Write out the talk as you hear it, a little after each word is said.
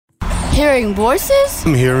Hearing voices?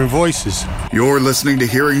 I'm hearing voices. You're listening to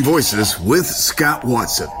Hearing Voices with Scott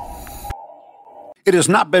Watson. It has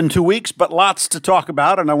not been 2 weeks, but lots to talk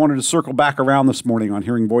about, and I wanted to circle back around this morning on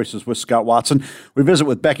Hearing Voices with Scott Watson. We visit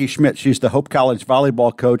with Becky Schmidt. She's the Hope College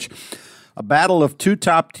volleyball coach. A battle of two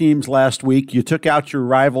top teams last week. You took out your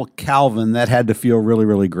rival, Calvin. That had to feel really,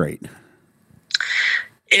 really great.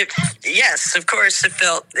 Yes, of course, it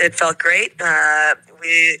felt great.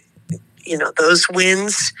 Those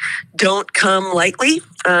wins don't come lightly,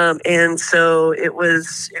 and so it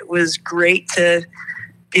was great to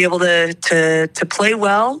be able to play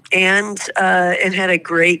well and had a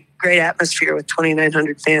great atmosphere with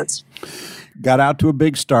 2,900 fans. Got out to a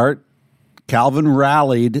big start. Calvin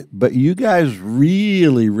rallied, but you guys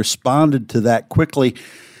really responded to that quickly.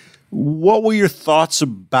 What were your thoughts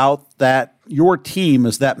about that, your team,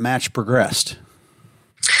 as that match progressed?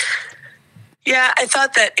 Yeah, I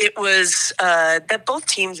thought that it was that both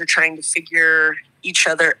teams were trying to figure each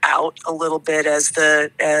other out a little bit as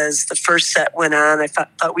the first set went on. I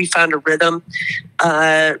thought we found a rhythm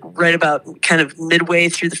right about kind of midway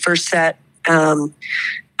through the first set. We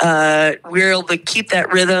were able to keep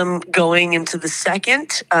that rhythm going into the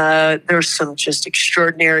second. There were some just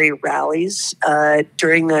extraordinary rallies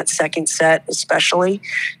during that second set, especially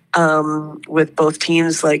with both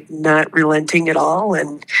teams like not relenting at all,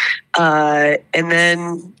 and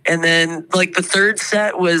then like the third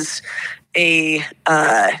set was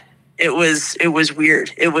it was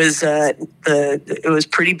weird. It was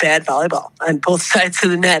pretty bad volleyball on both sides of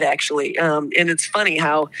the net, actually. And it's funny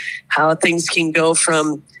how things can go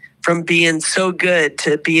from being so good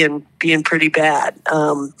to being pretty bad.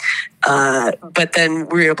 But then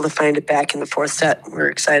we were able to find it back in the fourth set. We're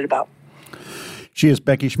excited about. She is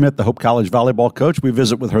Becky Schmidt, the Hope College volleyball coach. We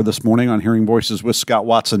visit with her this morning on Hearing Voices with Scott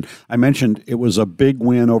Watson. I mentioned it was a big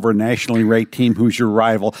win over a nationally ranked team who's your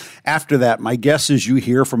rival. After that, my guess is you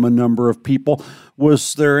hear from a number of people.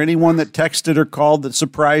 Was there anyone that texted or called that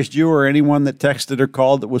surprised you, or anyone that texted or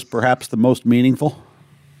called that was perhaps the most meaningful?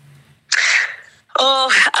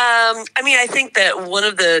 I think that one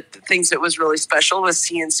of the things that was really special was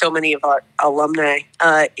seeing so many of our alumni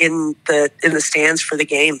in the stands for the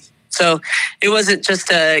game. So it wasn't just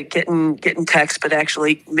getting texts, but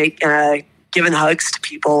actually giving hugs to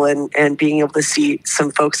people and being able to see some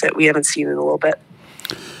folks that we haven't seen in a little bit.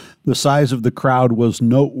 The size of the crowd was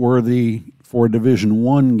noteworthy for a Division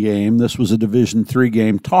I game. This was a Division III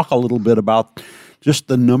game. Talk a little bit about just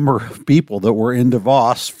the number of people that were in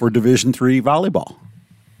DeVos for Division III volleyball.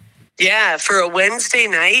 Yeah, for a Wednesday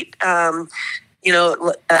night,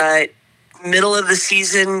 middle of the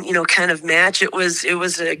season, kind of match. It was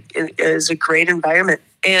a great environment,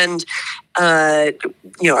 and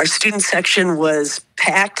our student section was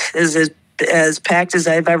packed as packed as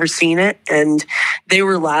I've ever seen it, and they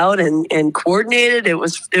were loud and coordinated. It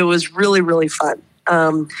was really, really fun.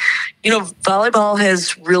 Volleyball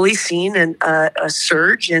has really seen a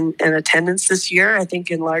surge in attendance this year. I think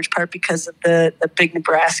in large part because of the big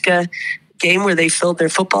Nebraska game where they filled their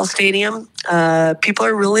football stadium. People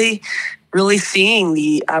are really seeing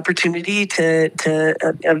the opportunity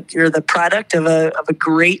you're the product of a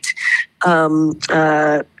great,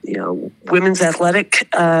 women's athletic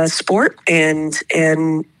sport, and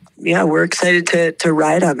we're excited to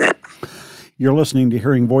ride on that. You're listening to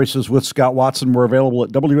Hearing Voices with Scott Watson. We're available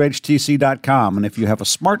at WHTC.com, and if you have a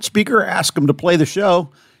smart speaker, ask them to play the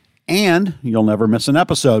show, and you'll never miss an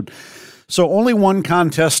episode. So only one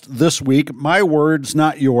contest this week. My words,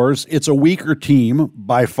 not yours. It's a weaker team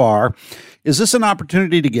by far. Is this an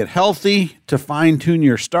opportunity to get healthy, to fine-tune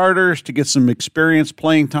your starters, to get some experience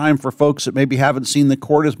playing time for folks that maybe haven't seen the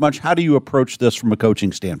court as much? How do you approach this from a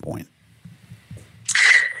coaching standpoint?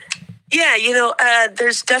 Yeah,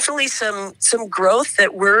 there's definitely some growth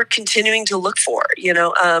that we're continuing to look for,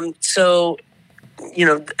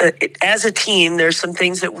 as a team, there's some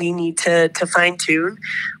things that we need to fine tune.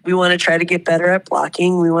 We want to try to get better at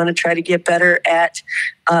blocking. We want to try to get better at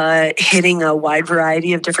hitting a wide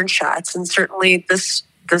variety of different shots. And certainly this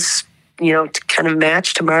kind of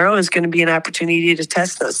match tomorrow is going to be an opportunity to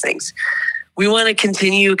test those things. We want to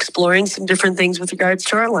continue exploring some different things with regards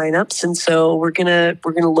to our lineups, and so we're gonna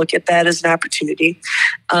look at that as an opportunity.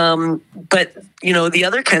 But the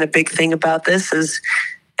other kind of big thing about this is,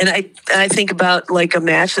 and I think about like a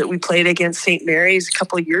match that we played against St. Mary's a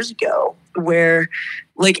couple of years ago, where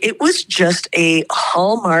like it was just a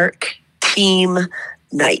hallmark team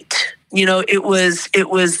night. it was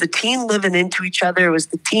the team living into each other. It was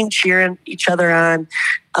the team cheering each other on.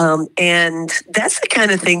 And that's the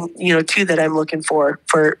kind of thing, too, that I'm looking for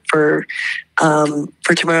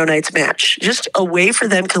tomorrow night's match. Just a way for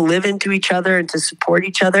them to live into each other and to support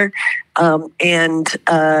each other, and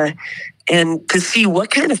to see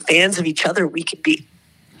what kind of fans of each other we could be.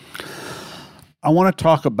 I want to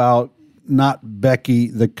talk about not Becky,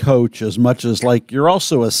 the coach, as much as you're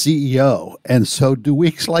also a CEO. And so do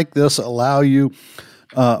weeks like this allow you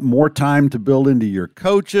more time to build into your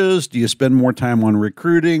coaches? Do you spend more time on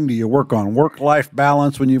recruiting? Do you work on work-life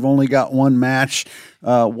balance when you've only got one match?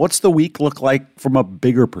 What's the week look like from a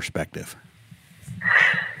bigger perspective?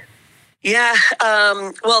 Yeah.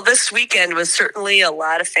 Well, this weekend was certainly a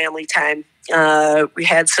lot of family time. We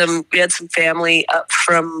had some family up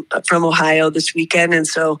from Ohio this weekend, and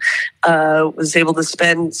so was able to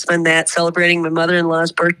spend that celebrating my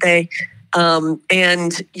mother-in-law's birthday.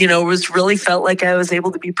 Was really felt like I was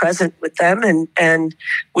able to be present with them, and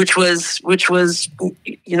which was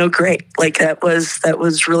great. Like that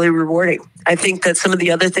was really rewarding. I think that some of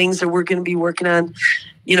the other things that we're going to be working on,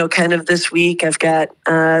 kind of this week, I've got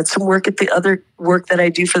some work at the other work that I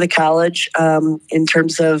do for the college, in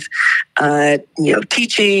terms of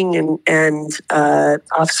teaching and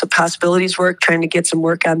Office of Possibilities work, trying to get some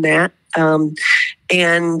work on that, and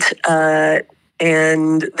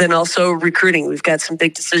then also recruiting. We've got some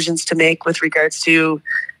big decisions to make with regards to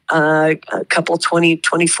a couple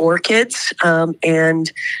 2024 kids,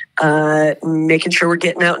 and making sure we're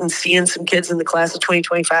getting out and seeing some kids in the class of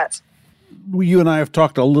 2025. You and I have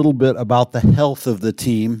talked a little bit about the health of the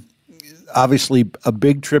team. Obviously, a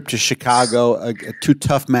big trip to Chicago, two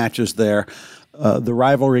tough matches there, the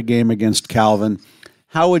rivalry game against Calvin.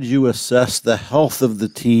 How would you assess the health of the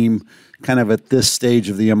team kind of at this stage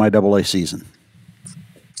of the MIAA season?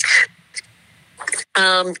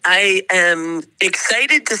 I am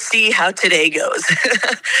excited to see how today goes.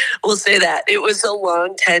 We'll say that. It was a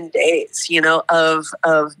long 10 days,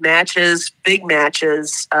 of matches, big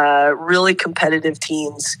matches, really competitive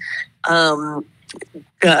teams,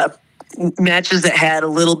 matches that had a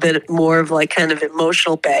little bit more of kind of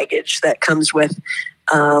emotional baggage that comes with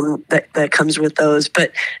that comes with those.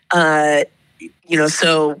 But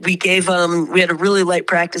so we gave we had a really light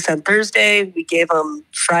practice on Thursday. We gave them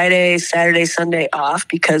Friday, Saturday, Sunday off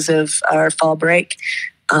because of our fall break.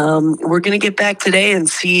 We're going to get back today and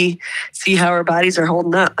see how our bodies are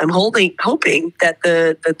holding up. I'm hoping that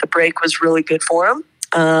the break was really good for them.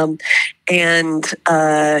 And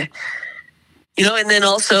then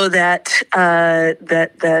also that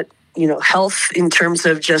health in terms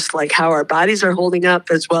of just how our bodies are holding up,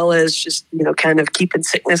 as well as just, kind of keeping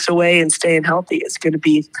sickness away and staying healthy is going to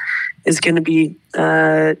be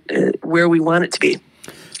where we want it to be.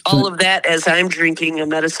 All of that as I'm drinking a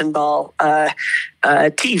medicine ball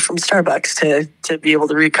tea from Starbucks to be able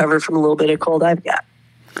to recover from a little bit of cold I've got.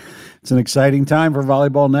 It's an exciting time for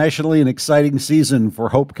volleyball nationally, an exciting season for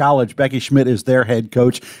Hope College. Becky Schmidt is their head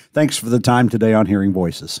coach. Thanks for the time today on Hearing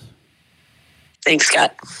Voices. Thanks,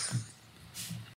 Scott.